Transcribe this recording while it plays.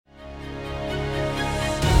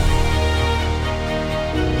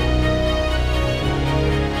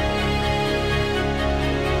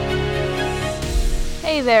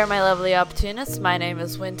Hey there, my lovely opportunists. My name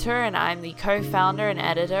is Winter, and I'm the co-founder and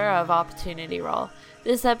editor of Opportunity Roll.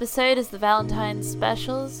 This episode is the Valentine's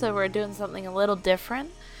special, so we're doing something a little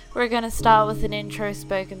different. We're going to start with an intro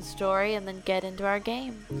spoken story and then get into our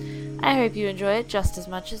game. I hope you enjoy it just as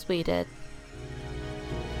much as we did.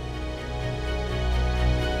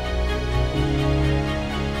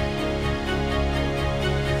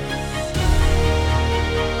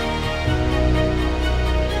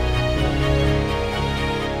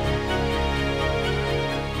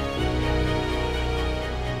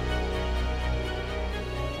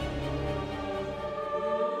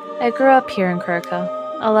 I grew up here in Kirka,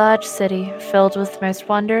 a large city filled with most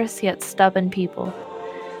wondrous yet stubborn people.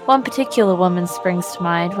 One particular woman springs to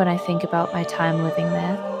mind when I think about my time living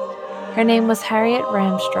there. Her name was Harriet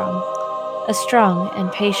Ramstrong, a strong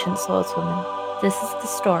and patient swordswoman. This is the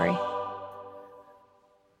story.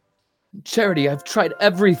 Charity, I've tried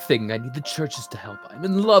everything. I need the churches to help. I'm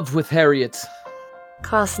in love with Harriet.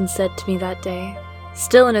 Carson said to me that day,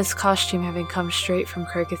 still in his costume having come straight from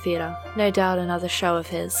Croker Theatre, no doubt another show of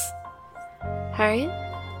his. Harriet?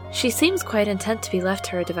 She seems quite intent to be left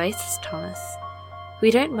to her devices, Thomas. We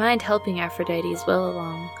don't mind helping Aphrodite's will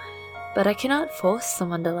along, but I cannot force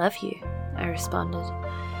someone to love you, I responded.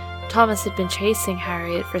 Thomas had been chasing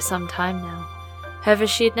Harriet for some time now. However,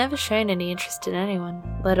 she had never shown any interest in anyone,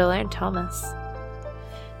 let alone Thomas.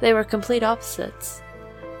 They were complete opposites.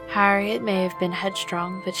 Harriet may have been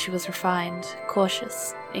headstrong, but she was refined,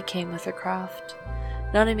 cautious. It came with her craft.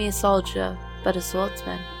 Not a mere soldier, but a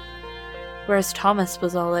swordsman. Whereas Thomas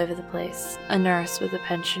was all over the place, a nurse with a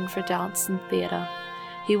penchant for dance and theatre.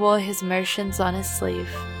 He wore his emotions on his sleeve.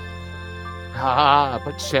 Ah,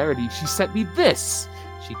 but Charity, she sent me this!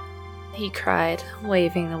 He cried,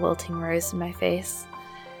 waving the wilting rose in my face.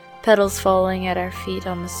 Petals falling at our feet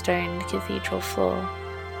on the stone cathedral floor.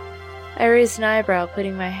 I raised an eyebrow,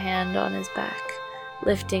 putting my hand on his back,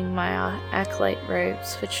 lifting my acolyte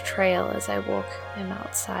robes which trail as I walk him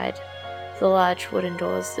outside the large wooden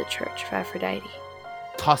doors of the Church of Aphrodite.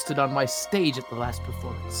 Tossed it on my stage at the last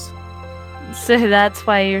performance. So that's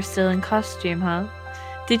why you're still in costume, huh?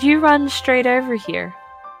 Did you run straight over here?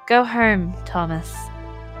 Go home, Thomas.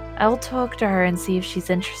 I will talk to her and see if she's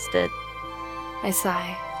interested. I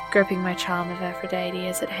sigh, gripping my charm of Aphrodite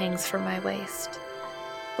as it hangs from my waist.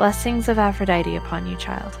 Blessings of Aphrodite upon you,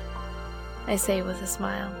 child, I say with a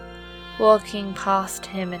smile, walking past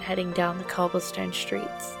him and heading down the cobblestone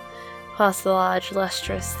streets, past the large,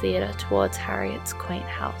 lustrous theatre towards Harriet's quaint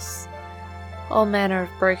house. All manner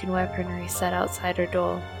of broken weaponry set outside her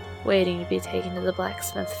door, waiting to be taken to the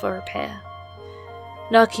blacksmith for repair.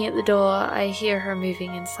 Knocking at the door, I hear her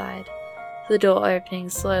moving inside. The door opening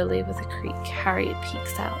slowly with a creak, Harriet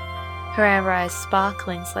peeks out, her amber eyes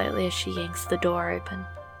sparkling slightly as she yanks the door open.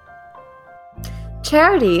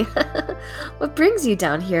 Charity, what brings you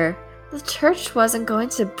down here? The church wasn't going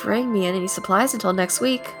to bring me any supplies until next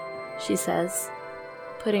week, she says,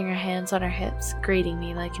 putting her hands on her hips, greeting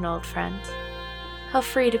me like an old friend. How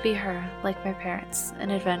free to be her, like my parents,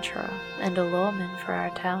 an adventurer and a lawman for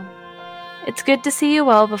our town. It's good to see you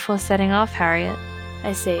well before setting off, Harriet,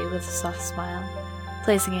 I say with a soft smile,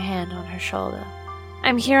 placing a hand on her shoulder.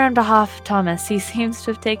 I'm here on behalf of Thomas. He seems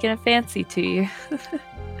to have taken a fancy to you.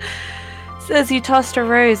 Says you tossed a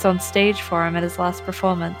rose on stage for him at his last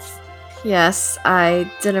performance. Yes,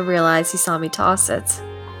 I didn't realize he saw me toss it.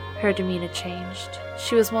 Her demeanor changed.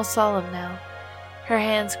 She was more solemn now, her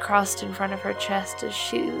hands crossed in front of her chest as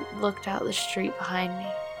she looked out the street behind me.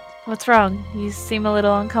 What's wrong? You seem a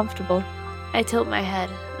little uncomfortable. I tilt my head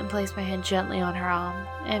and place my hand gently on her arm,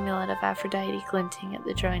 amulet of Aphrodite glinting at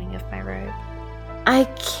the joining of my robe. I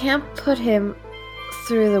can't put him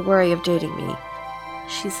through the worry of dating me,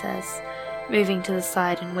 she says, moving to the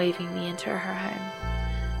side and waving me into her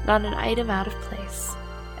home. Not an item out of place.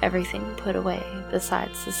 Everything put away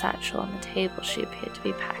besides the satchel on the table she appeared to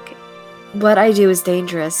be packing. What I do is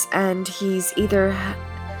dangerous, and he's either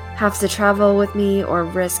have to travel with me or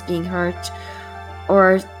risk being hurt,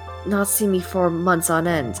 or not see me for months on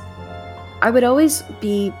end. I would always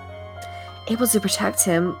be able to protect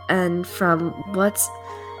him, and from what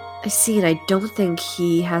I've seen, I don't think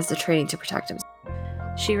he has the training to protect him.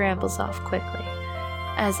 She rambles off quickly,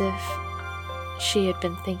 as if she had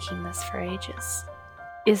been thinking this for ages.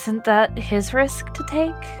 Isn't that his risk to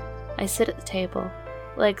take? I sit at the table,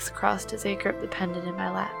 legs crossed as I grip the pendant in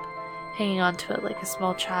my lap, hanging onto it like a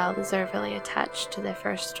small child is overly attached to their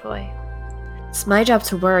first toy. It's my job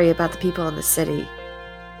to worry about the people in the city.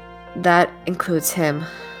 That includes him.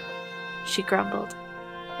 She grumbled.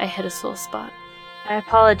 I hit a sore spot. I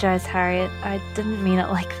apologize, Harriet. I didn't mean it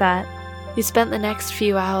like that. We spent the next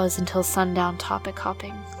few hours until sundown topic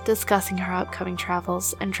hopping, discussing her upcoming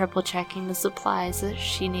travels and triple checking the supplies that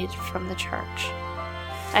she needed from the church.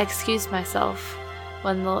 I excused myself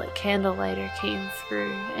when the candle lighter came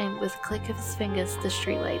through, and with a click of his fingers, the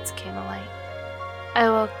streetlights came alight. I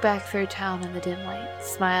walked back through town in the dim light,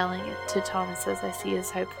 smiling to Thomas as I see his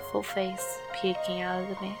hopeful face peeking out of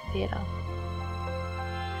the theater.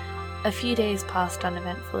 A few days passed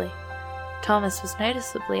uneventfully. Thomas was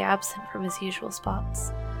noticeably absent from his usual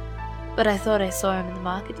spots, but I thought I saw him in the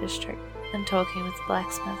market district and talking with the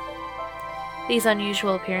blacksmith. These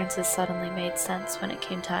unusual appearances suddenly made sense when it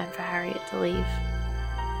came time for Harriet to leave.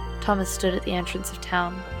 Thomas stood at the entrance of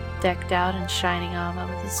town, decked out in shining armor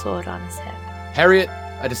with a sword on his hip. Harriet,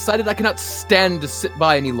 I decided I cannot stand to sit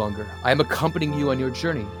by any longer. I am accompanying you on your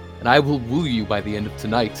journey, and I will woo you by the end of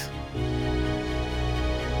tonight.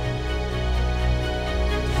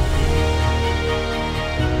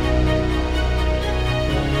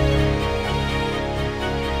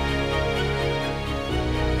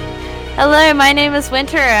 Hello, my name is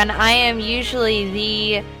Winter, and I am usually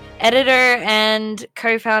the editor and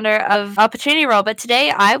co-founder of Opportunity Roll, but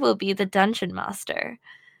today I will be the Dungeon Master.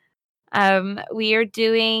 We are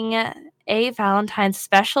doing a Valentine's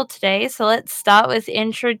special today, so let's start with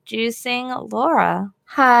introducing Laura.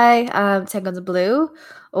 Hi, I'm Tango Blue,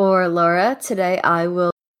 or Laura. Today I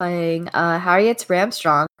will be playing Harriet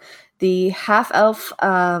Ramstrong, the half-elf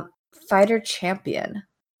fighter champion.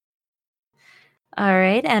 All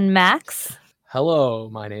right, and Max. Hello,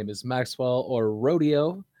 my name is Maxwell, or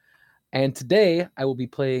Rodeo, and today I will be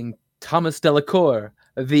playing Thomas Delacour,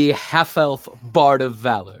 the half-elf Bard of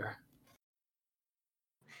Valor.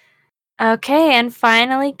 Okay, and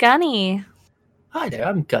finally, Gunny. Hi there,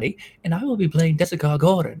 I'm Gunny, and I will be playing Desicar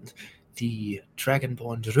Gordon, the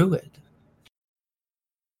Dragonborn Druid.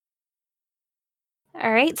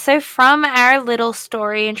 All right, so from our little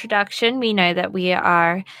story introduction, we know that we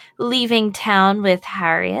are leaving town with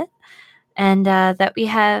Harriet, and that we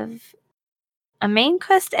have a main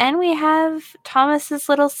quest, and we have Thomas's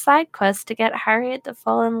little side quest to get Harriet to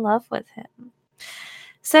fall in love with him.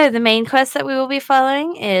 So the main quest that we will be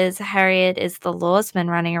following is Harriet is the lawsman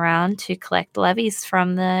running around to collect levies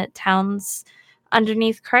from the towns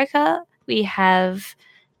underneath Croker. We have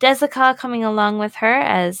Desicar coming along with her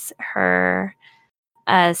as her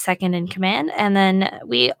second in command. And then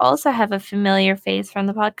we also have a familiar face from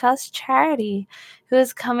the podcast, Charity, who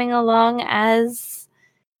is coming along as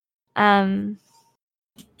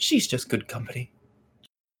She's just good company.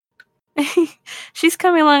 she's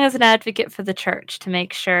coming along as an advocate for the church to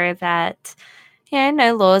make sure that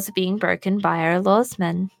no laws are being broken by our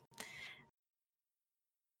lawsmen.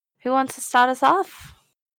 Who wants to start us off?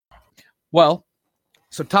 Well,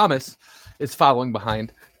 so Thomas is following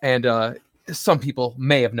behind, and some people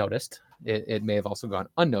may have noticed, it may have also gone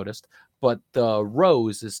unnoticed, but the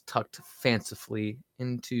rose is tucked fancifully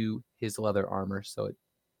into his leather armor, so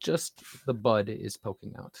just the bud is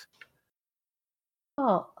poking out.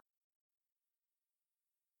 Oh.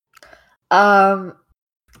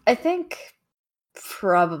 I think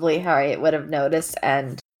probably Harriet would have noticed,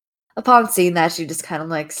 and upon seeing that, she just kind of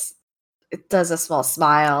does a small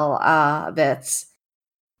smile a bit.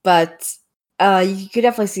 But you could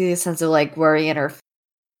definitely see a sense of worry in her face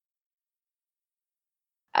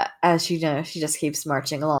as she just keeps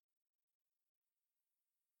marching along.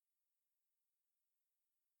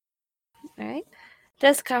 All right.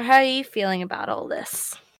 Jessica, how are you feeling about all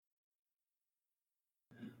this?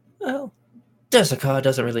 Well, Desicar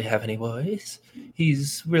doesn't really have any worries.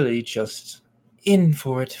 He's really just in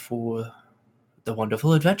for it for the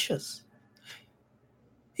wonderful adventures.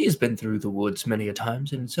 He's been through the woods many a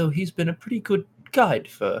times, and so he's been a pretty good guide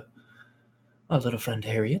for our little friend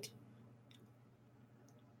Harriet.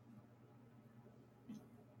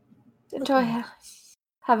 Enjoy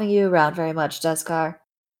having you around very much, Desicar.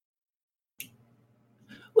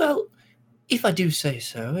 Well, if I do say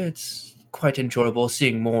so, it's quite enjoyable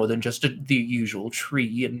seeing more than just the usual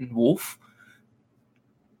tree and wolf.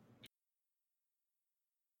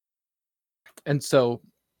 And so,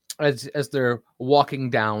 as they're walking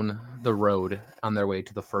down the road on their way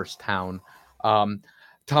to the first town,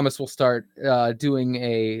 Thomas will start doing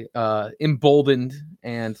a emboldened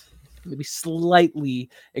and maybe slightly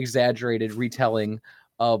exaggerated retelling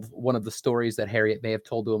of one of the stories that Harriet may have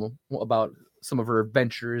told to him about some of her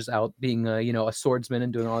adventures out being a swordsman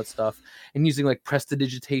and doing all that stuff, and using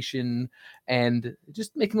prestidigitation and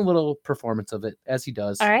just making a little performance of it as he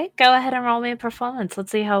does. All right, go ahead and roll me a performance.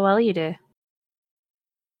 Let's see how well you do.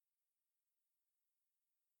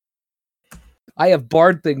 I have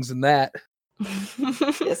barred things in that.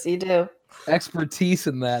 Yes, you do. Expertise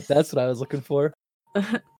in that. That's what I was looking for.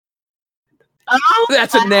 Oh,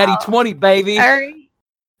 That's a natty 20, baby. Sorry.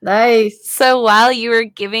 Nice. So while you were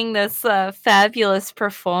giving this fabulous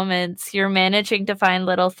performance, you're managing to find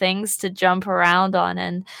little things to jump around on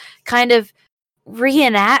and kind of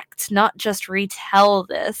reenact, not just retell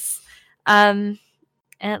this. And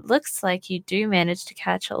it looks like you do manage to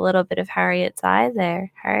catch a little bit of Harriet's eye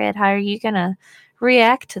there. Harriet, how are you going to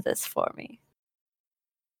react to this for me?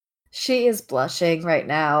 She is blushing right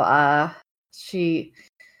now. She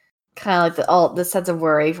kind of like the sense of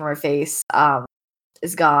worry from her face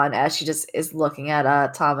is gone as she just is looking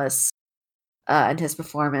at Thomas and his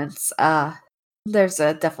performance. There's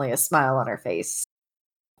definitely a smile on her face.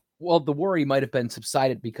 Well, the worry might have been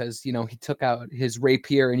subsided because, he took out his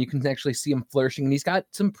rapier and you can actually see him flourishing, and he's got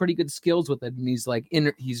some pretty good skills with it. And he's like,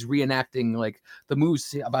 he's reenacting like the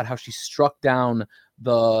moves about how she struck down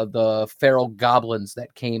the feral goblins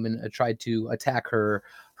that came and tried to attack her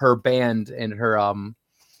band and her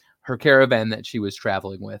caravan that she was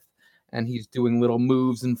traveling with. And he's doing little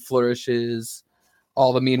moves and flourishes,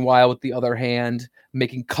 all the meanwhile with the other hand,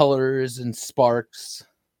 making colors and sparks.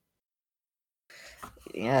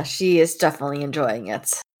 Yeah, she is definitely enjoying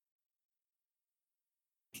it.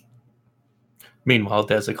 Meanwhile,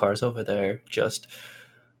 Dezakar's over there just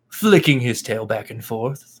flicking his tail back and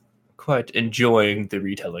forth, quite enjoying the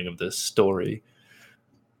retelling of this story.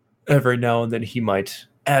 Every now and then he might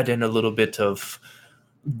add in a little bit of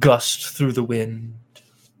gust through the wind.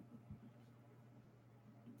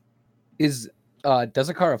 Is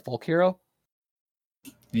Dezakar a folk hero?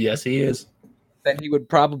 Yes, he is. Then he would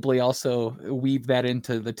probably also weave that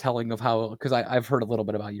into the telling of how, because I've heard a little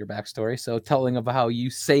bit about your backstory, so telling of how you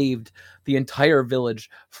saved the entire village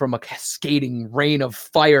from a cascading rain of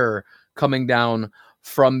fire coming down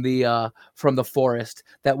from the forest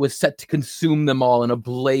that was set to consume them all in a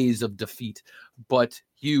blaze of defeat. But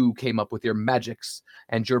you came up with your magics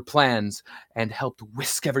and your plans and helped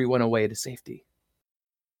whisk everyone away to safety.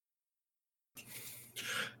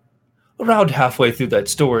 Around halfway through that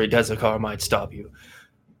story, Dezakar might stop you.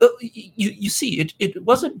 You see, it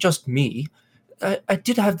wasn't just me. I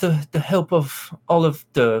did have the help of all of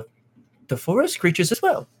the forest creatures as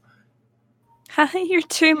well. You're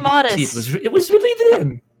too modest. See, it was really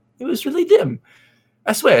them. It was really them.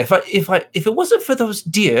 I swear, if it wasn't for those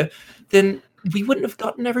deer, then we wouldn't have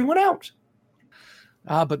gotten everyone out.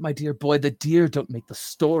 Ah, but my dear boy, the deer don't make the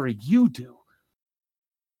story. You do.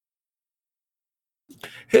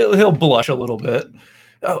 He'll blush a little bit.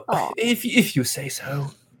 Oh, if you say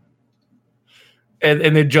so. And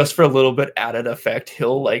then just for a little bit added effect,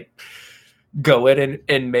 he'll like go in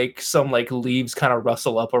and make some like leaves kind of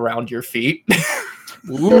rustle up around your feet.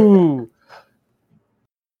 Ooh.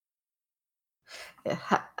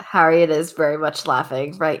 Yeah, Harriet is very much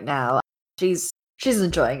laughing right now. She's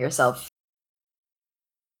enjoying herself.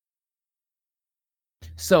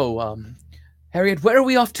 So, Harriet, where are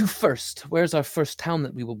we off to first? Where's our first town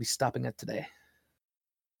that we will be stopping at today?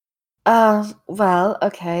 Well,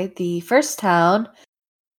 okay. The first town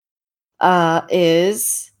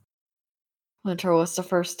is Winter. What's the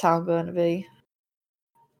first town going to be?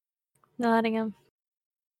 Nottingham.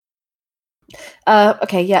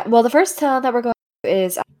 Okay, yeah. Well, the first town that we're going to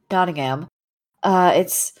is Nottingham.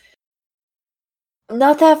 It's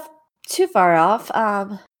not that too far off.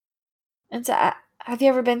 And so, have you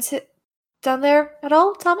ever been down there at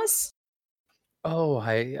all, Thomas? Oh,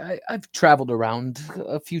 I've traveled around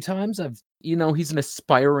a few times. He's an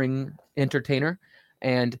aspiring entertainer,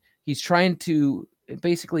 and he's trying to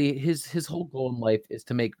basically his whole goal in life is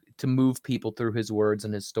to move people through his words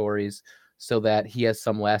and his stories, so that he has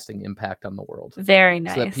some lasting impact on the world. Very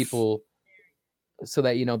nice. So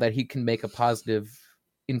that that he can make a positive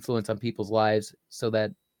influence on people's lives, so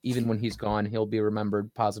that even when he's gone, he'll be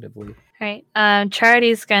remembered positively. Right.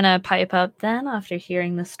 Charity's gonna pipe up then after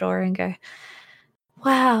hearing the story and go,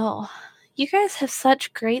 "Wow, you guys have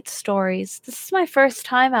such great stories. This is my first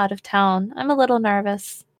time out of town. I'm a little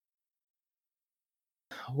nervous."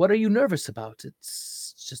 What are you nervous about?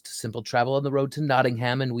 It's just a simple travel on the road to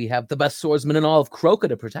Nottingham, and we have the best swordsman in all of Croca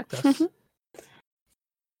to protect us.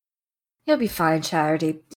 You'll be fine,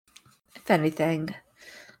 Charity. If anything,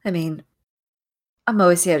 I mean, I'm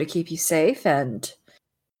always here to keep you safe, and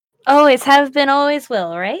always have been, always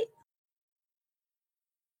will, right?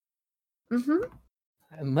 Mm-hmm.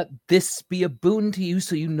 And let this be a boon to you,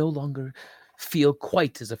 so you no longer feel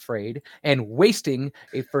quite as afraid. And wasting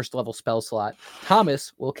a first level spell slot,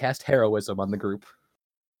 Thomas will cast Heroism on the group.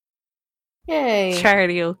 Yay!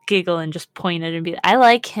 Charity will giggle and just point at it and be, "I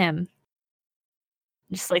like him."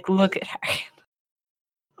 Just like look at her.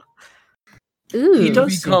 Ooh. He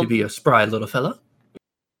does seem to become- be a spry little fella.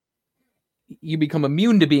 You become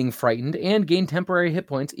immune to being frightened and gain temporary hit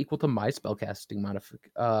points equal to my spellcasting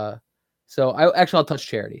modification. So I'll touch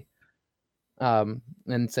Charity,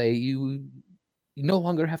 and say you no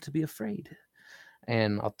longer have to be afraid.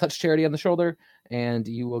 And I'll touch Charity on the shoulder, and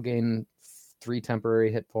you will gain 3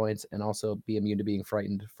 temporary hit points and also be immune to being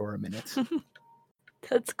frightened for a minute.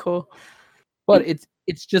 That's cool. But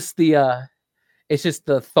it's just the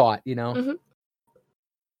thought, you know. Mhm.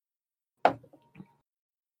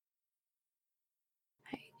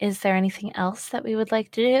 Is there anything else that we would like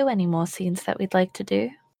to do? Any more scenes that we'd like to do?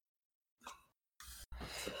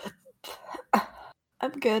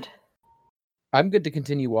 I'm good. I'm good to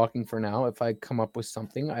continue walking for now. If I come up with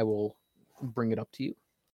something, I will bring it up to you.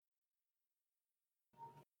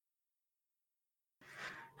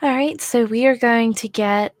 All right, so we are going to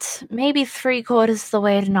get maybe 3/4 of the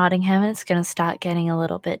way to Nottingham, and it's going to start getting a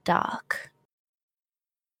little bit dark.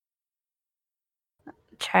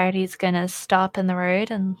 Charity's going to stop in the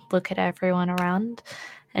road and look at everyone around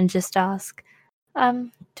and just ask, do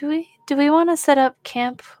we want to set up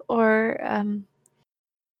camp, or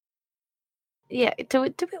yeah, do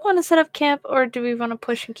we want to set up camp, or do we want to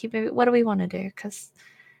push and keep moving? What do we want to do? Because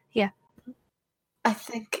I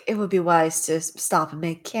think it would be wise to stop and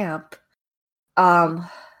make camp. Don't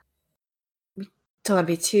want to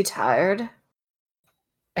be too tired.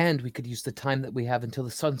 And we could use the time that we have until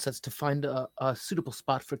the sun sets to find a suitable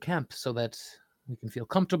spot for camp so that we can feel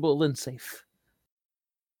comfortable and safe.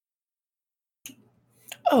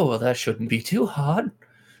 Oh, well, that shouldn't be too hard.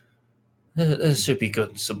 There should be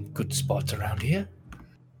some good spots around here.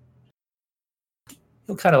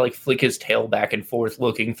 He'll kind of like flick his tail back and forth,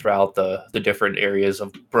 looking throughout the different areas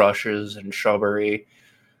of brushes and shrubbery,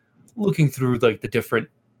 looking through like the different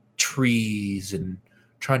trees and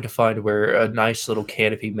trying to find where a nice little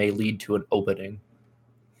canopy may lead to an opening.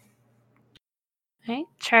 okay,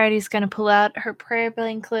 Charity's going to pull out her prayer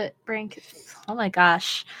blanket. Oh my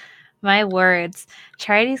gosh, my words.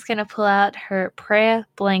 Charity's going to pull out her prayer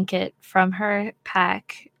blanket from her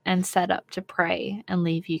pack and set up to pray and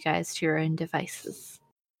leave you guys to your own devices.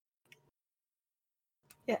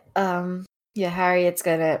 Yeah, Harriet's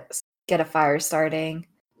gonna get a fire starting.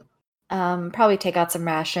 Probably take out some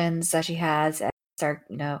rations that she has and start,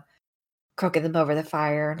 cooking them over the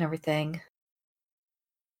fire and everything.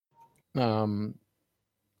 Thomas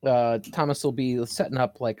will be setting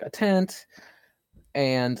up like a tent,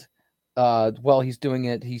 and while he's doing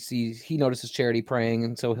it, he notices Charity praying,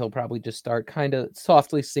 and so he'll probably just start kind of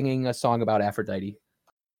softly singing a song about Aphrodite.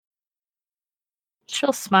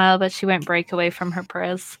 She'll smile, but she won't break away from her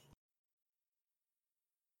prayers.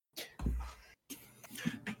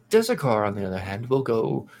 Desakar, on the other hand, will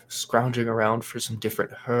go scrounging around for some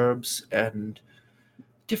different herbs and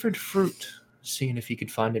different fruit, seeing if he could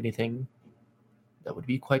find anything that would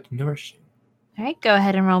be quite nourishing. All right, go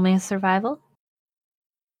ahead and roll me a survival.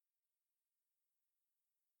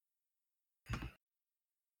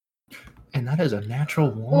 And that is a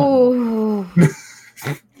natural one. Ooh.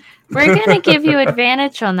 We're going to give you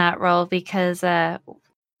advantage on that roll because,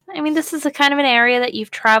 this is a kind of an area that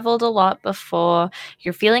you've traveled a lot before.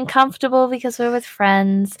 You're feeling comfortable because we're with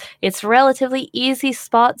friends. It's a relatively easy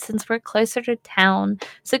spot since we're closer to town.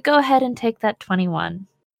 So go ahead and take that 21.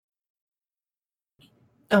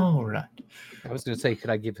 All right. I was going to say, could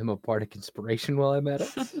I give him a bardic inspiration while I'm at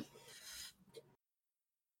it?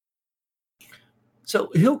 So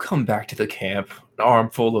he'll come back to the camp, an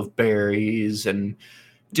armful of berries and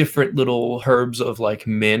different little herbs of like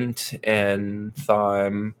mint and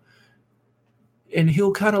thyme. And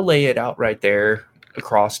he'll kind of lay it out right there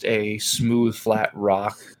across a smooth, flat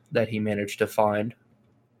rock that he managed to find.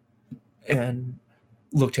 And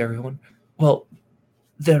look to everyone. Well,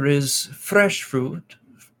 there is fresh fruit,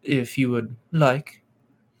 if you would like.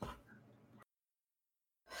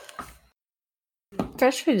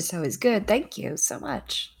 Fresh food is always good. Thank you so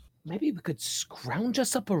much. Maybe we could scrounge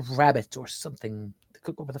us up a rabbit or something to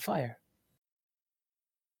cook over the fire.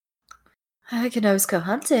 I can always go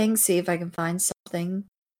hunting, see if I can find something.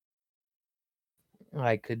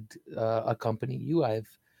 I could accompany you. I have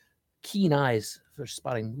keen eyes for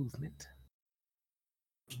spotting movement.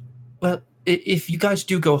 Well, if you guys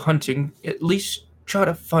do go hunting, at least try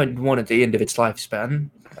to find one at the end of its lifespan.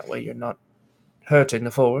 That way you're not hurting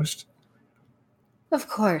the forest. Of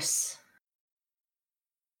course.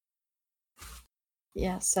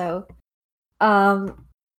 Yeah, so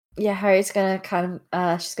Harry's gonna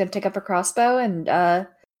she's gonna take up her crossbow and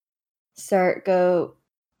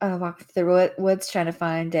walk through the woods trying to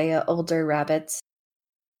find a older rabbit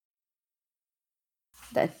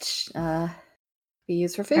that be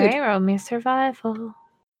used for All food. right, roll me survival.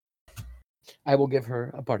 I will give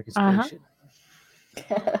her a bardic Uh-huh. inspiration.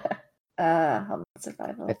 How much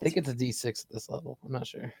survival? I think it's a D6 at this level. I'm not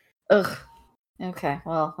sure. Ugh. Okay,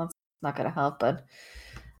 well, that's not gonna help, but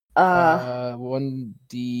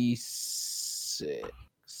 1d6.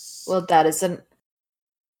 well, that is an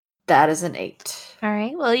 8. All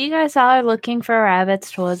right. Well, you guys all are looking for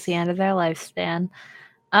rabbits towards the end of their lifespan.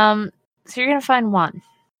 So you're gonna find one,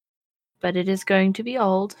 but it is going to be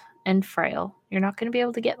old and frail. You're not going to be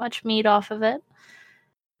able to get much meat off of it,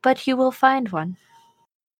 but you will find one.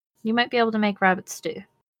 You might be able to make rabbit stew.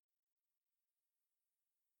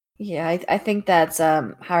 Yeah, I think that's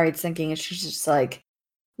Harriet's thinking. She's just like,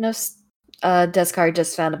 Deskar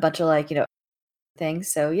just found a bunch of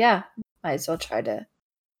things, so yeah, might as well try to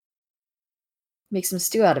make some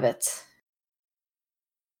stew out of it.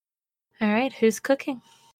 All right. Who's cooking?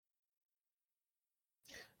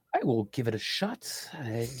 I will give it a shot.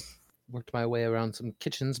 I worked my way around some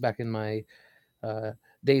kitchens back in my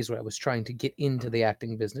days where I was trying to get into the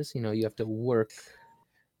acting business. You know, you have to work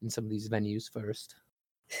in some of these venues first.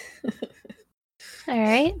 All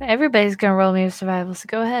right. Everybody's going to roll me with survival, so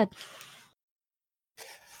go ahead.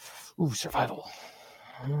 Ooh, survival.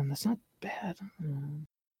 That's not bad.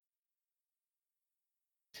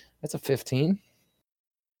 That's a 15.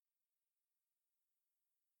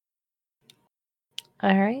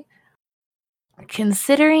 All right.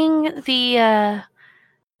 Considering the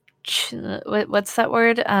what's that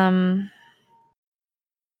word?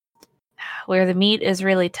 Where the meat is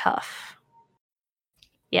really tough.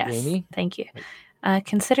 Yes. Gamey? Thank you.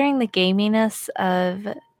 Considering the gaminess of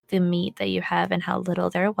the meat that you have and how little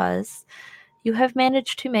there was, you have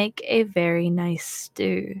managed to make a very nice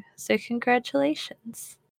stew. So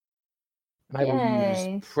congratulations. I will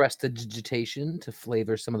Yay. use prestidigitation to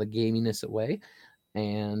flavor some of the gaminess away,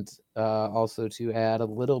 and also to add a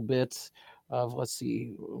little bit of, let's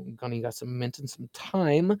see, Gunny got some mint and some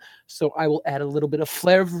thyme, so I will add a little bit of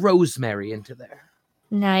flair of rosemary into there.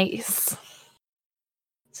 Nice.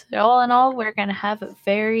 So all in all, we're going to have a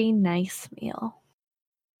very nice meal.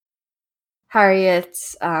 Harriet,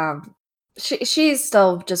 she's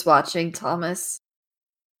still just watching Thomas.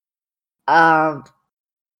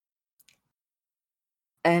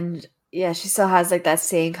 And yeah, she still has that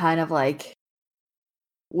same kind of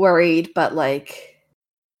worried but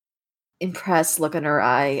impressed look in her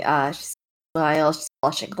eye. She's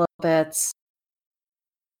blushing a little bit.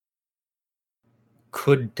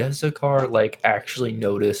 Could Desakar actually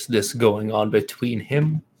notice this going on between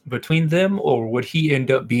them, or would he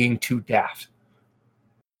end up being too daft?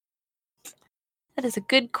 That is a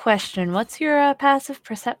good question. What's your passive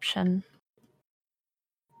perception?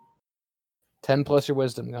 10 plus your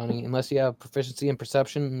wisdom, Gunny, unless you have proficiency in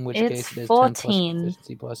perception, in which It's case it is 14. 10 plus your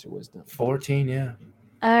proficiency plus your wisdom. 14, yeah.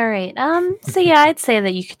 All right. So yeah, I'd say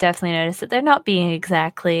that you could definitely notice that they're not being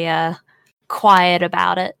exactly quiet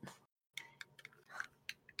about it.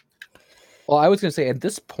 Well, I was going to say at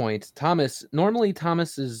this point, normally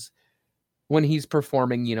Thomas is, when he's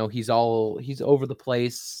performing, he's over the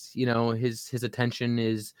place, his attention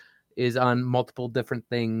is on multiple different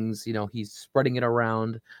things, he's spreading it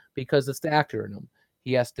around because it's the actor in him.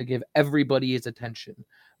 He has to give everybody his attention.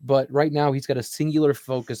 But right now he's got a singular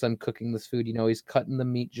focus on cooking this food. He's cutting the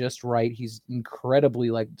meat just right. He's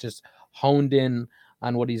incredibly just honed in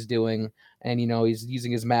on what he's doing. And, he's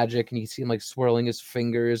using his magic, and you see him swirling his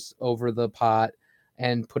fingers over the pot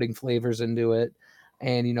and putting flavors into it,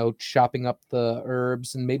 and, chopping up the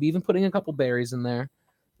herbs and maybe even putting a couple berries in there.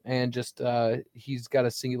 And just he's got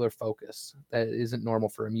a singular focus that isn't normal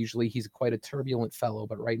for him. Usually he's quite a turbulent fellow,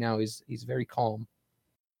 but right now he's very calm.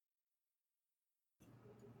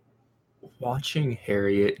 Watching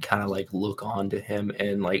Harriet kind of look onto him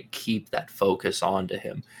and keep that focus onto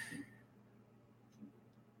him,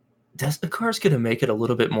 Desakar's going to make it a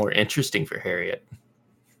little bit more interesting for Harriet.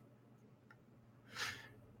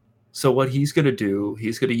 So what he's going to do,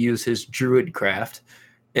 he's going to use his druid craft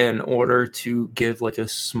in order to give a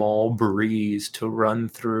small breeze to run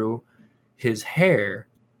through his hair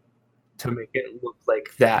to make it look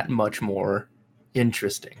that much more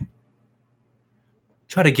interesting.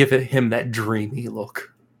 Try to give him that dreamy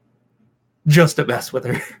look. Just to mess with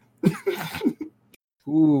her.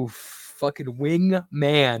 Ooh, fucking wing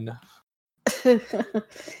man.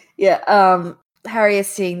 Yeah, Harriet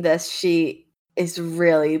seeing this, she is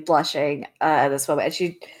really blushing at this moment, and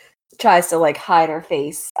she tries to hide her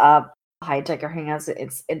face, hide her hands in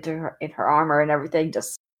her armor and everything,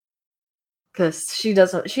 just because she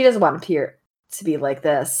doesn't want to appear to be like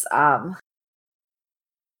this. That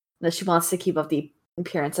she wants to keep up the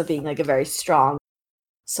appearance of being a very strong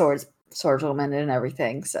swordswoman and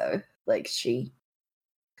everything. So like she,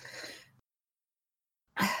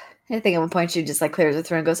 I think at one point she just like clears her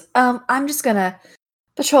throat and goes, I'm just gonna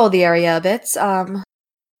patrol the area a bit.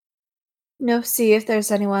 See if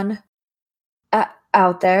there's anyone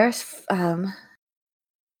out there.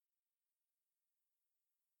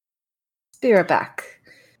 Be right back.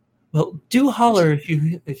 Well, do holler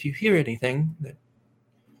if you hear anything.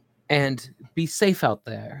 And be safe out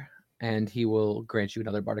there. And he will grant you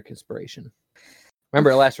another bardic inspiration.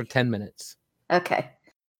 Remember, it lasts for 10 minutes. Okay.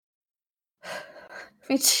 I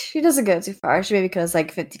mean, she doesn't go too far. She maybe goes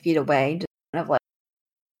like 50 feet away.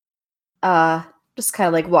 Just kind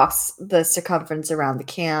of like walks the circumference around the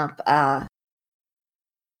camp.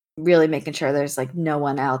 Really making sure there's like no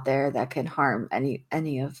one out there that can harm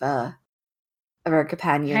any of our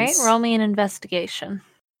companions. All right, roll me an investigation.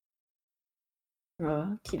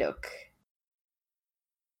 Okie doke.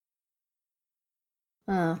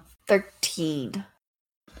 13.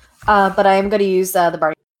 But I am going to use the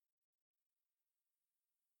bard.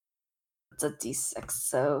 It's a d6,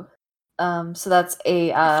 so that's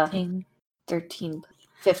a 15.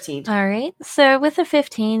 15. All right, so with a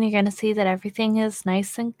 15, you're going to see that everything is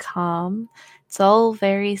nice and calm. It's all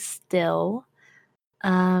very still.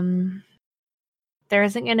 There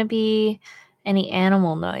isn't going to be any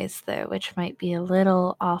animal noise, though, which might be a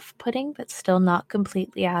little off-putting, but still not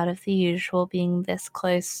completely out of the usual, being this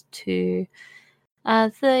close to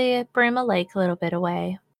the Bruma Lake, a little bit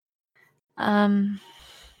away.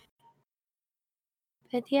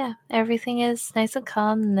 But yeah, everything is nice and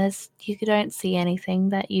calm, and you don't see anything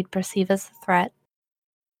that you'd perceive as a threat.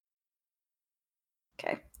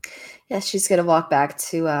 Okay. Yeah, she's gonna walk back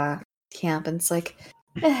to camp, and it's like,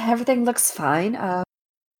 everything looks fine.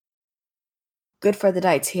 Good for the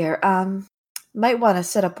night here. Might want to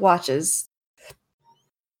set up watches.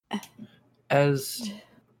 As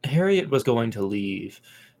Harriet was going to leave,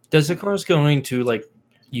 Dezakar's going to like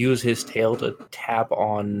use his tail to tap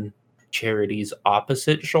on Charity's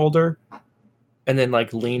opposite shoulder, and then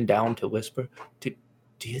like lean down to whisper, "Do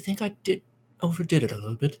you think I overdid it a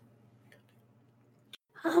little bit?"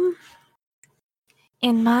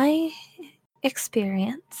 In my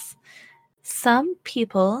experience, some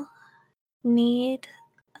people need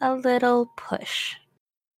a little push.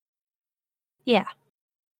 Yeah.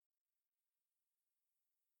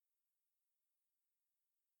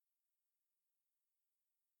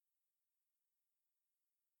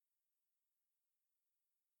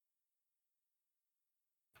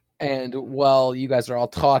 And while you guys are all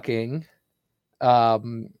talking,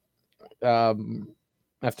 after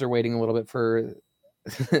waiting a little bit for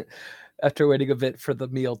after waiting a bit for the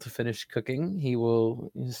meal to finish cooking, he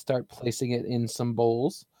will start placing it in some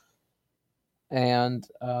bowls, and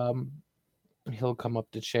he'll come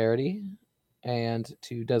up to Charity and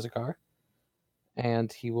to Dezakar,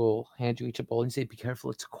 and he will hand you each a bowl and say, "Be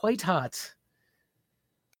careful, it's quite hot."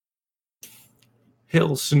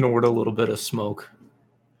 He'll snort a little bit of smoke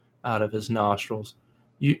out of his nostrils.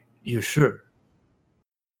 You're sure?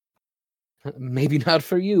 Maybe not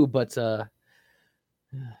for you, but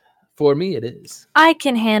for me it is. I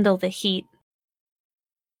can handle the heat.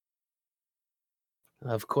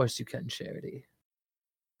 Of course you can, Charity.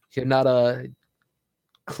 You're not a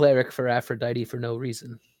cleric for Aphrodite for no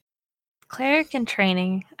reason. Cleric in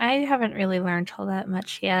training. I haven't really learned all that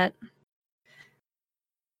much yet.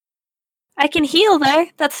 I can heal, though.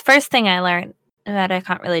 That's the first thing I learned. That I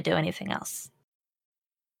can't really do anything else.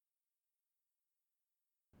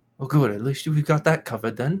 Well, good. At least we've got that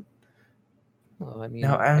covered then. Well, I mean,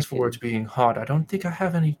 now, as for it being hot, I don't think I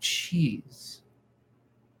have any cheese.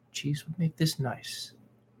 Cheese would make this nice.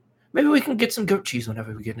 Maybe we can get some goat cheese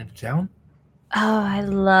whenever we get into town. Oh, I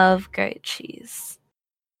love goat cheese.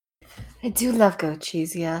 I do love goat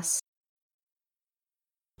cheese, yes.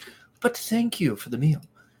 But thank you for the meal.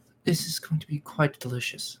 This is going to be quite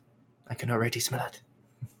delicious. I can already smell it.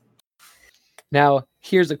 Now,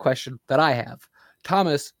 here's a question that I have.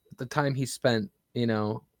 Thomas, at the time he spent,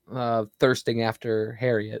 thirsting after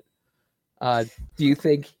Harriet, do you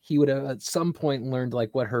think he would have at some point learned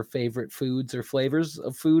like what her favorite foods or flavors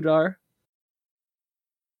of food are?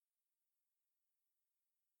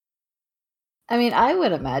 I mean, I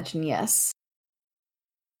would imagine yes.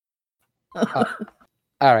 All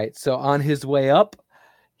right. So on his way up,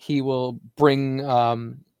 he will bring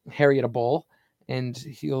Harriet a bowl, and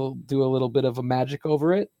he'll do a little bit of a magic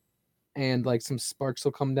over it, and like some sparks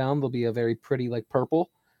will come down. They'll be a very pretty like purple,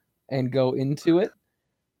 and go into it,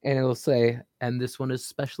 and it'll say, "And this one is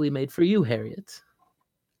specially made for you, Harriet."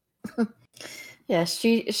 Yeah,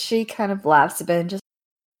 she kind of laughs a bit and just,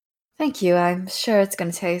 thank you. I'm sure it's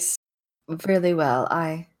going to taste really well.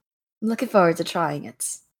 I I'm looking forward to trying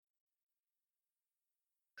it.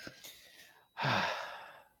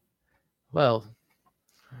 Well,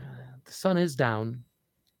 the sun is down,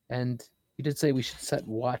 and you did say we should set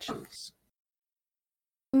watches.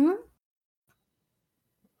 Hmm?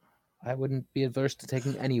 I wouldn't be adverse to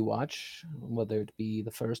taking any watch, whether it be the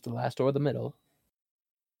first, the last, or the middle.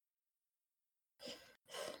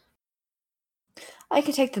 I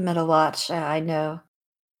could take the middle watch. I know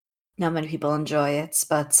not many people enjoy it,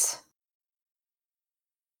 but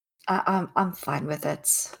I'm fine with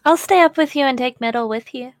it. I'll stay up with you and take middle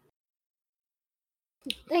with you.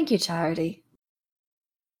 Thank you, Charity.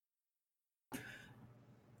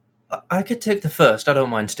 I could take the first. I don't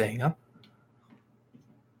mind staying up.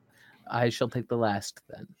 I shall take the last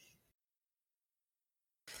then.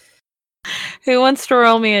 Who wants to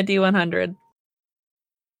roll me a D100?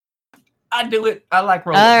 I do it. I like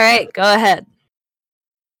rolling. All right, go ahead.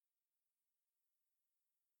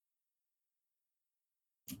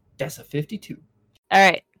 That's a 52. All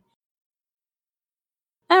right.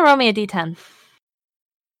 Now roll me a D10.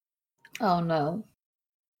 Oh no.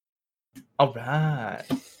 All right.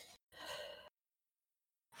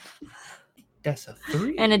 That's a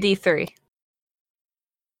 3. And a D3.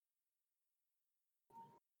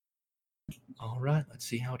 All right, let's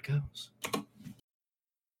see how it goes. All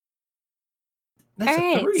That's a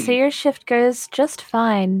right, 3. so your shift goes just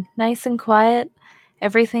fine. Nice and quiet.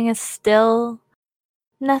 Everything is still.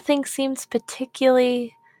 Nothing seems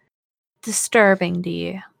particularly disturbing to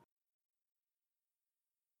you.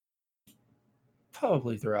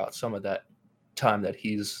 Probably throughout some of that time that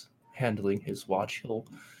he's handling his watch, he'll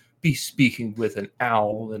be speaking with an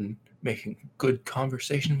owl and making good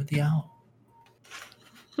conversation with the owl.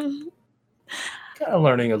 Kind of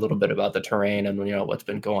learning a little bit about the terrain and what's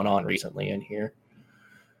been going on recently in here.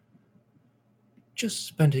 Just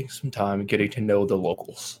spending some time getting to know the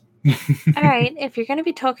locals. All right, if you're going to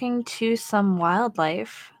be talking to some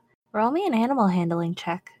wildlife, roll me an animal handling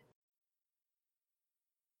check.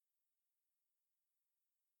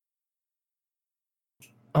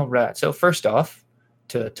 All right. So first off,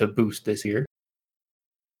 to boost this here,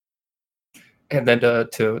 and then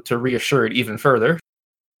to reassure it even further,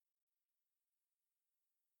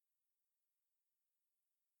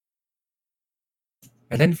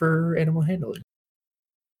 and then for animal handling.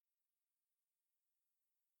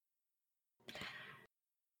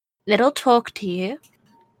 It'll talk to you,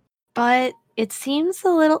 but it seems a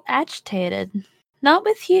little agitated. Not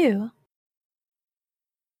with you,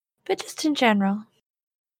 but just in general.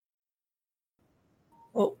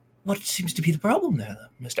 Well, what seems to be the problem there,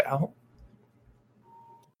 Mr. Owl?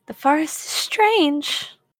 The forest is strange.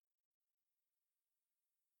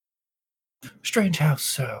 Strange how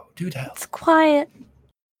so? Do tell. It's quiet.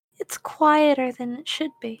 It's quieter than it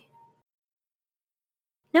should be.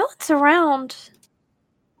 No one's around.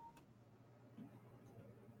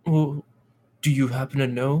 Well, do you happen to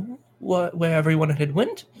know where everyone had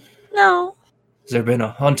went? No, Has there been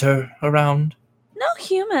a hunter around? no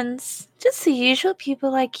humans. Just the usual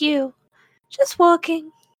people like you. Just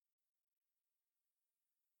walking.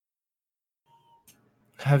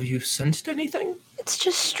 Have you sensed anything? It's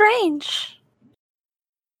just strange.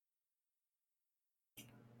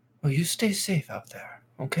 Well, you stay safe out there,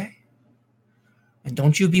 okay? And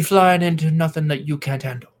don't you be flying into nothing that you can't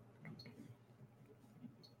handle.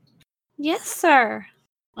 Yes, sir.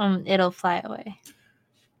 It'll fly away.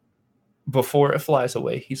 Before it flies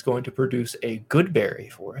away, he's going to produce a good berry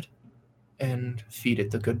for it and feed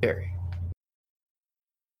it the good berry.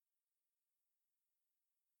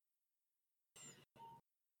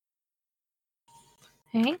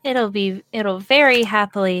 Right? It'll very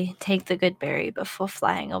happily take the good berry before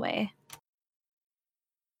flying away.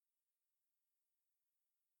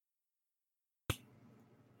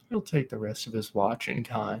 He'll take the rest of his watch in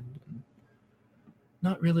kind and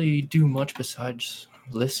not really do much besides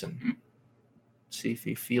listen. See if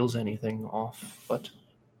he feels anything off, but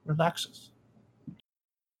relaxes.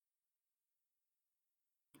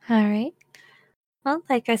 All right. Well,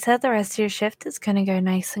 like I said, the rest of your shift is going to go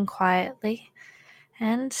nice and quietly.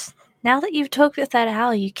 And now that you've talked with that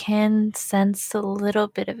owl, you can sense a little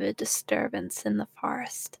bit of a disturbance in the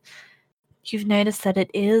forest. You've noticed that it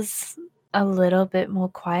is a little bit more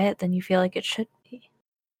quiet than you feel like it should be.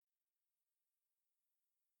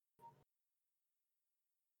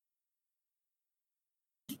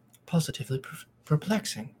 Positively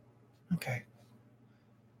perplexing. Okay.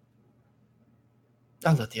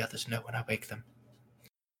 I'll let the others know when I wake them.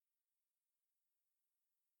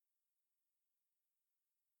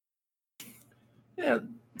 Yeah,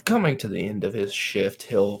 coming to the end of his shift,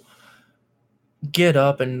 he'll get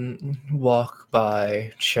up and walk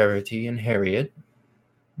by Charity and Harriet.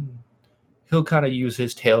 He'll kind of use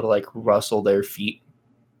his tail to like rustle their feet.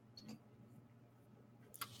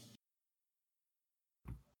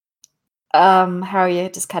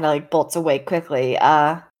 Harriet just kind of like bolts away quickly,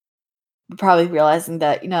 probably realizing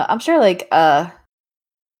that, I'm sure like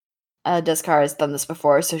Deskar has done this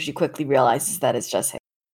before, so she quickly realizes that it's just him.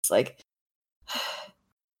 It's like,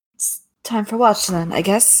 it's time for watch then, I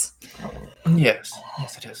guess. Yes,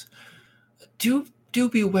 it is. Do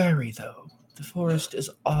be wary though. The forest is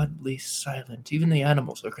oddly silent. Even the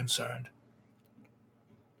animals are concerned.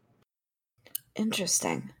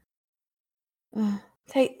 Interesting.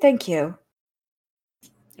 Thank you.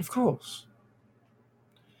 Of course.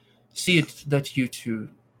 See it that you two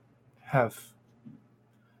have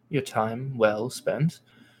your time well spent.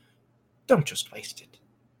 Don't just waste it.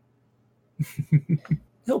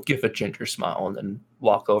 He'll give a ginger smile and then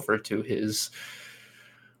walk over to his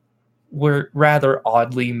rather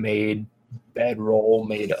oddly made bedroll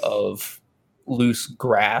made of loose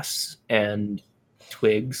grass and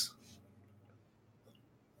twigs.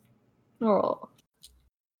 Oh.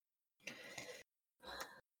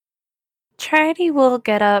 Charity will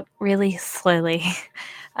get up really slowly,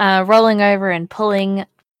 rolling over and pulling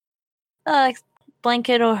a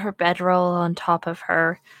blanket or her bedroll on top of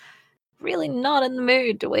her. Really not in the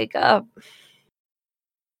mood to wake up.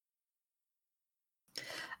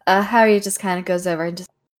 Harriet just kind of goes over and just,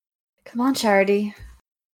 come on, Charity.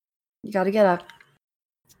 You gotta get up.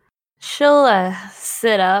 She'll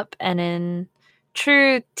sit up and in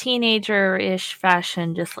true teenager-ish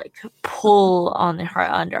fashion just like pull on her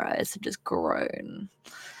under eyes and just groan.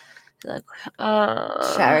 Like,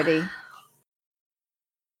 Charity.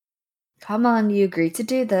 Come on, you agreed to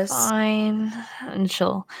do this. Fine. And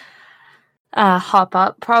she'll hop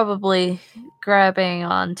up, probably grabbing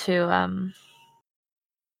onto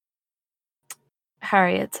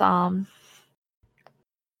Harriet's arm.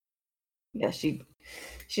 Yeah, she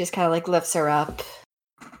just kind of like lifts her up.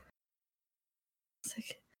 It's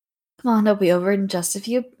like, come on, it'll be over in just a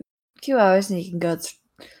few hours, and you can go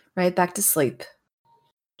right back to sleep.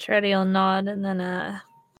 Charity will nod and then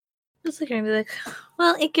just looking at me like,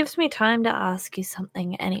 well, it gives me time to ask you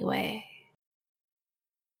something anyway.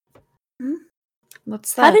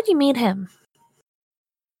 What's that? How did you meet him?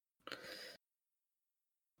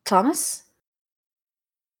 Thomas?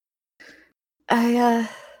 I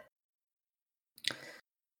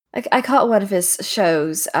caught one of his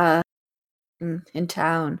shows in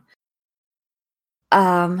town.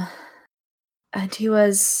 And he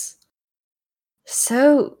was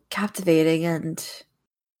so captivating and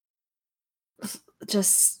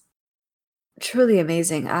just truly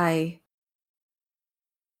amazing. I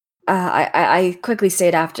quickly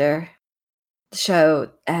stayed after the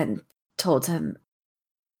show and told him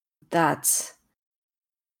that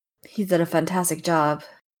he did a fantastic job.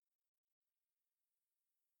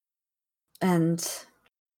 And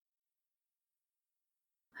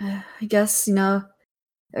I guess,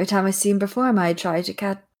 every time I see him perform, I try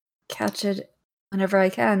to catch it whenever I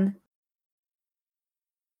can.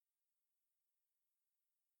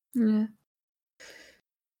 Yeah.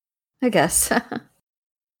 I guess.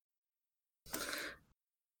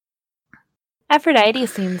 Aphrodite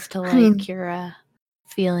seems to like I mean- your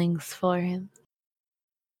feelings for him.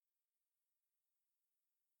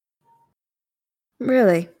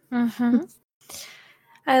 Really? Mm-hmm.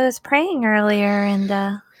 I was praying earlier and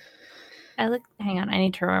I looked. Hang on, I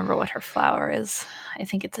need to remember what her flower is. I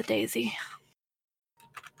think it's a daisy.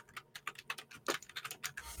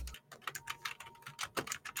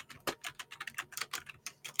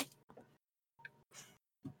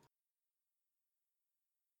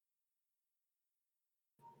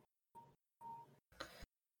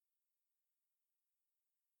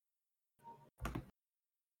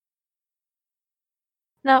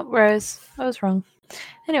 No, rose. I was wrong.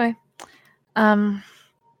 Anyway,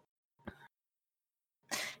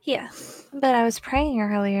 yeah. But I was praying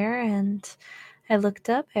earlier and I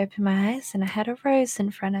looked up, I opened my eyes, and I had a rose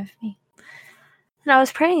in front of me. And I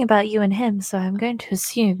was praying about you and him, so I'm going to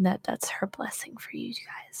assume that that's her blessing for you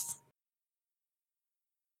guys.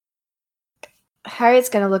 Harriet's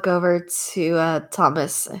gonna look over to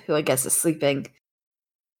Thomas, who I guess is sleeping,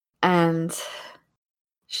 and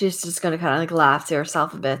she's just gonna kind of like laugh to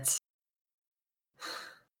herself a bit.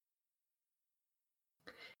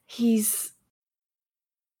 He's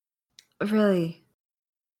really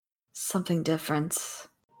something different.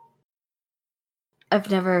 I've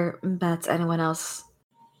never met anyone else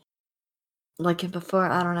like him before.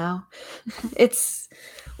 I don't know. It's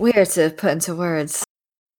weird to put into words.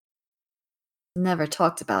 Never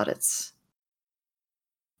talked about it.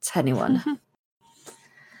 to anyone.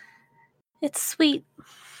 It's sweet.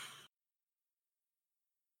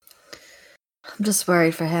 I'm just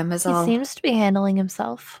worried for him, is He all. seems to be handling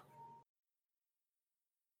himself.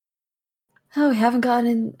 Oh, we haven't gotten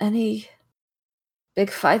in any big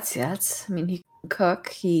fights yet. I mean, he can cook,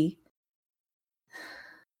 he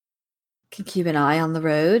can keep an eye on the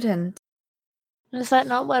road, and Is that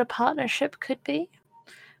not what a partnership could be?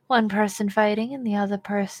 One person fighting and the other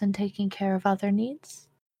person taking care of other needs?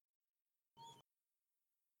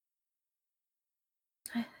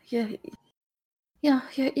 yeah,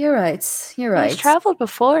 you're right. You're right. He's traveled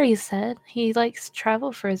before, he said. He likes to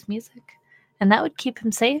travel for his music. And that would keep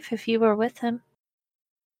him safe if you were with him.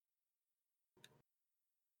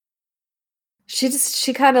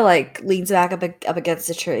 She kind of like leans back up against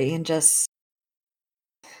the tree and just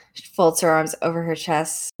folds her arms over her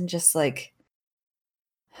chest and just like,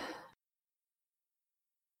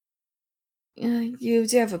 you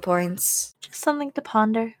do have a point. Just something to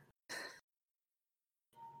ponder.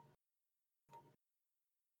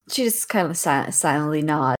 She just kind of silently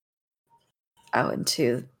nods out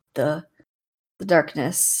into the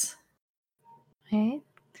darkness. Right?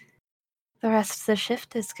 The rest of the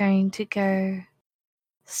shift is going to go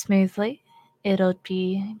smoothly. It'll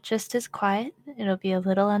be just as quiet. It'll be a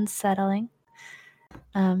little unsettling.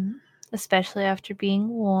 Especially after being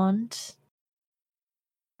warned.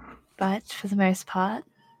 But for the most part,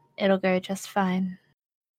 it'll go just fine.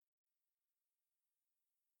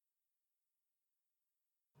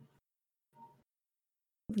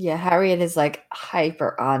 Yeah, Harriet is like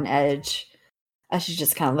hyper on edge as she's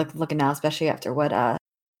just kind of looking out, especially after what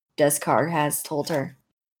Descar has told her.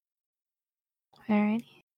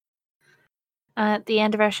 Alrighty. At the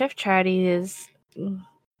end of our shift, Charity is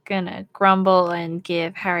gonna grumble and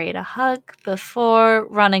give Harriet a hug before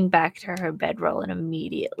running back to her bedroll and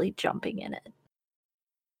immediately jumping in it.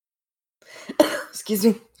 Excuse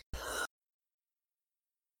me.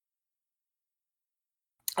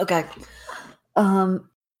 Okay.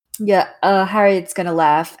 Yeah, Harriet's gonna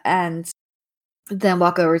laugh and then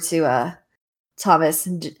walk over to Thomas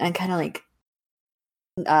and kind of like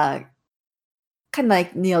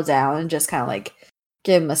kneel down and just kind of like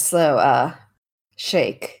give him a slow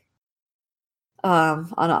shake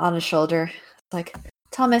on his shoulder. Like,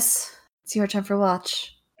 Thomas, it's your turn for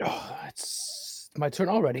watch. Oh, it's my turn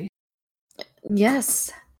already.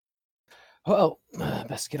 Yes. Well,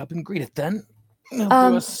 best get up and greet it then.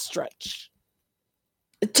 I'll do a stretch.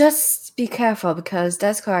 Just be careful because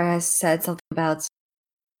Descar has said something about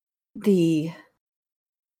the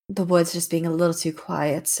woods just being a little too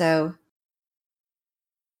quiet, so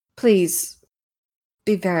please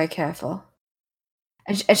be very careful.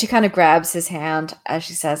 And she kind of grabs his hand as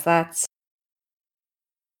she says that.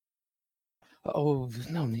 Oh,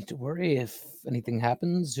 no need to worry. If anything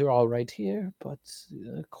happens, you're all right here. But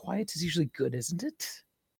quiet is usually good, isn't it?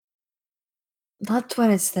 Not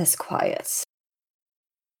when it's this quiet.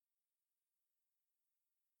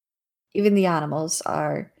 Even the animals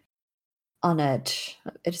are on edge,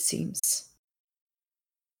 it seems.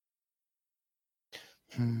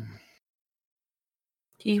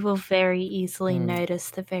 You will very easily notice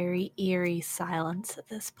the very eerie silence at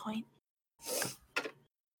this point.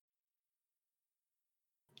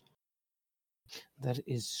 That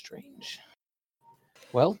is strange.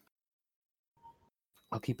 Well,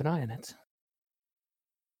 I'll keep an eye on it.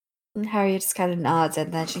 And Harriet just kind of nods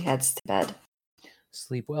and then she heads to bed.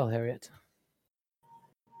 Sleep well, Harriet.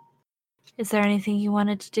 Is there anything you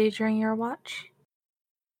wanted to do during your watch?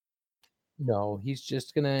 No, he's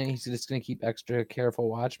just gonna keep extra careful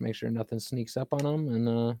watch, make sure nothing sneaks up on him, and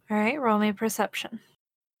All right, roll me perception.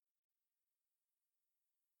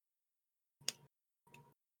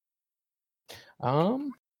 Hmm.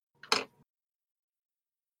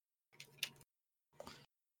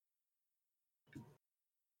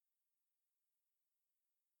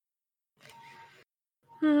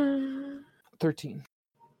 13.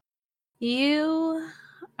 You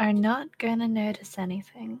are not gonna notice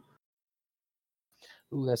anything,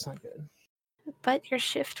 Ooh, that's not good. but your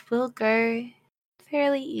shift will go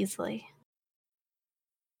fairly easily.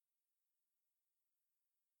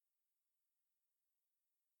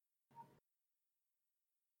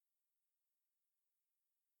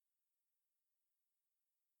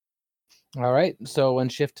 All right, so when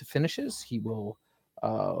shift finishes, he will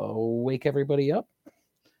wake everybody up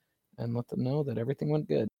and let them know that everything went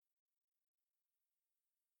good.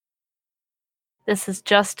 This is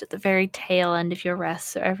just at the very tail end of your rest,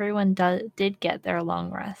 so everyone did get their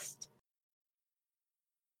long rest.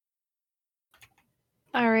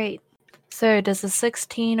 All right, so does a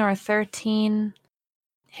 16 or a 13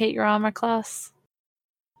 hit your armor class?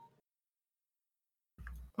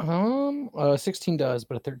 16 does,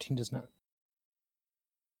 but a 13 does not.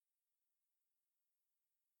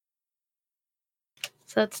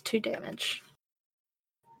 So that's 2 damage.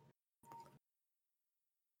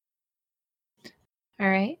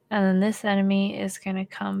 Alright, and then this enemy is going to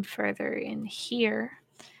come further in here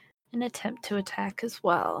and attempt to attack as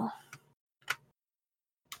well.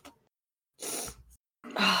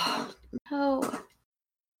 Oh, Oh.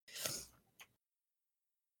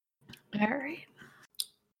 Alright.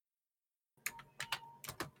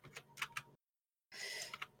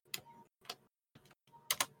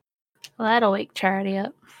 Well, that'll wake Charity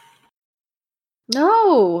up.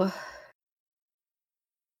 no!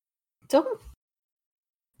 Don't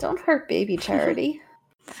hurt baby Charity.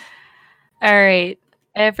 Alright,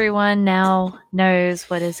 everyone now knows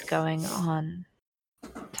what is going on.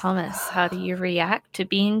 Thomas, how do you react to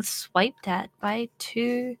being swiped at by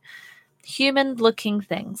 2 human-looking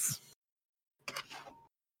things?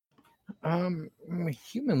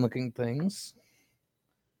 Human-looking things.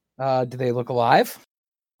 Do they look alive?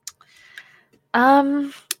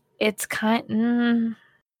 It's kind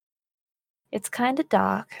of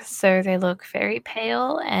dark, so they look very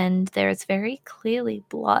pale, and there's very clearly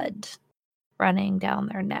blood running down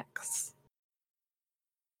their necks.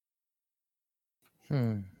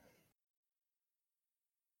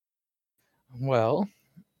 Well,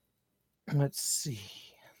 let's see.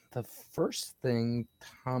 The first thing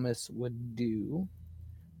Thomas would do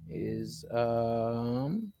is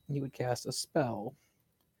he would cast a spell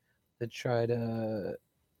to try to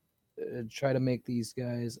make these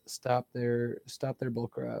guys stop their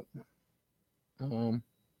bullcrap.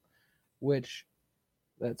 Which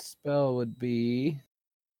that spell would be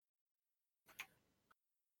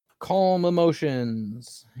Calm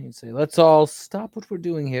Emotions. He'd say, "Let's all stop what we're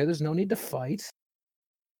doing here. There's no need to fight."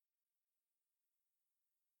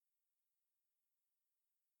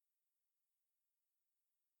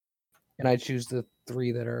 And I choose the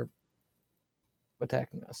 3 that are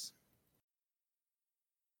attacking us.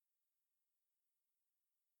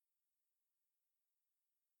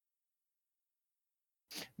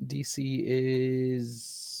 DC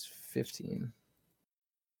is 15.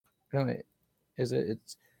 No, wait. Is it?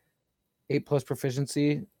 It's 8 plus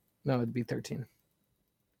proficiency. No, it'd be 13.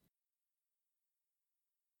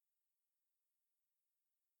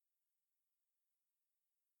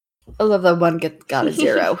 I love that one got a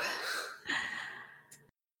 0.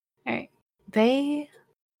 Alright. They...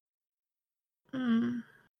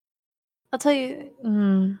 I'll tell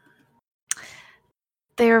you...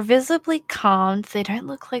 They're visibly calmed. They don't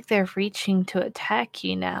look like they're reaching to attack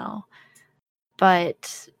you now.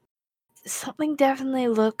 But something definitely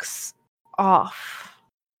looks off.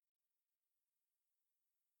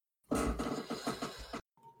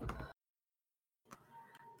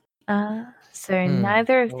 So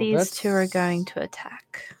neither of these 2 are going to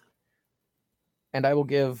attack. And I will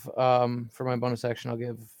give, for my bonus action, I'll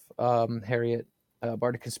give Harriet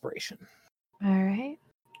Bardic Inspiration. Alright.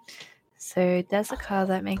 So, Desica,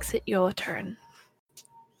 that makes it your turn.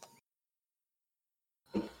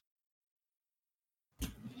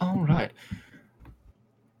 All right.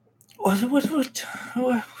 What's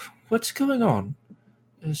going on?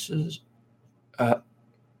 This is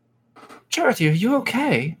Charity, are you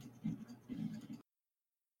okay?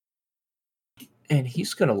 And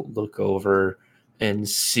he's gonna look over and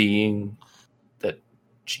seeing that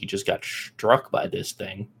she just got struck by this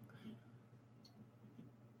thing.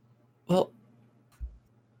 Well,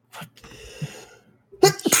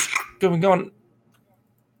 what's going on?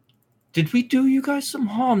 Did we do you guys some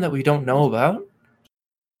harm that we don't know about?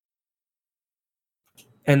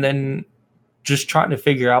 And then just trying to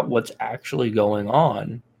figure out what's actually going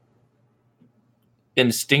on.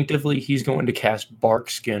 Instinctively, he's going to cast Bark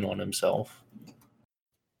Skin on himself.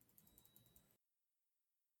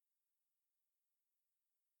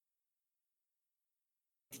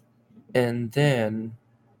 And then,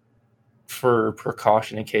 for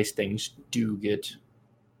precaution in case things do get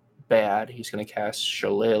bad, he's going to cast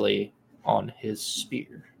Shillelagh on his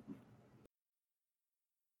spear.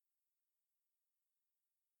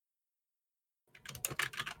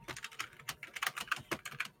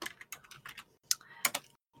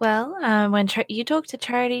 Well, when you talk to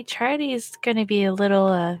Charity, Charity is going to be a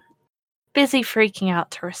little busy freaking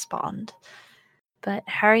out to respond. But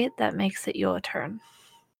Harriet, that makes it your turn.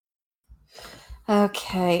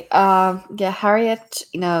 Okay. Yeah, Harriet,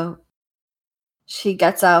 she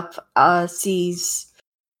gets up, sees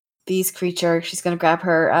these creatures. She's gonna grab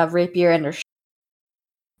her rapier and her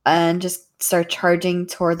and just start charging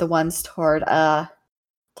toward the ones toward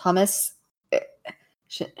Thomas.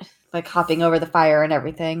 Like hopping over the fire and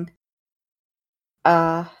everything.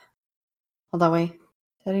 Hold on, wait.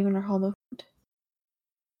 Is that even her whole movement?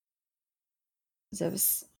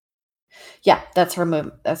 Yeah, that's her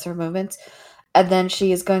move. That's her movement. And then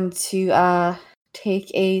she is going to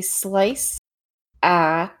take a slice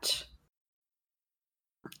at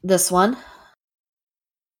this one.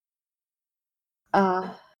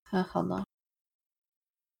 Hold on.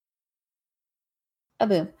 A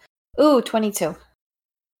boom. Ooh, 22. I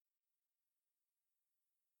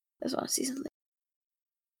just want to see something.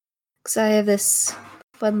 Because I have this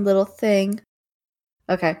fun little thing.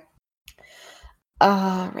 Okay.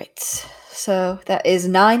 Right. So that is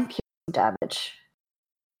 9 piercing damage.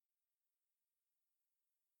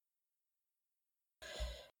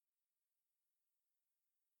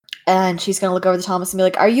 And she's gonna look over to Thomas and be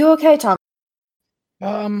like, "Are you okay, Thomas?"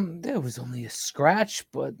 There was only a scratch,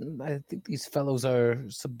 but I think these fellows are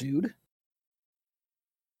subdued.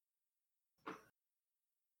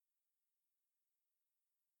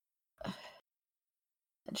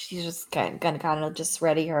 And she's just gonna kind of just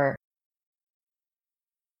ready her.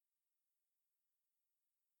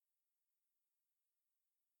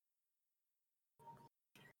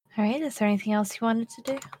 All right. Is there anything else you wanted to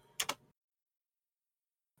do?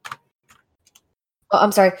 Oh,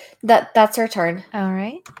 I'm sorry. That's her turn. All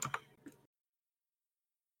right.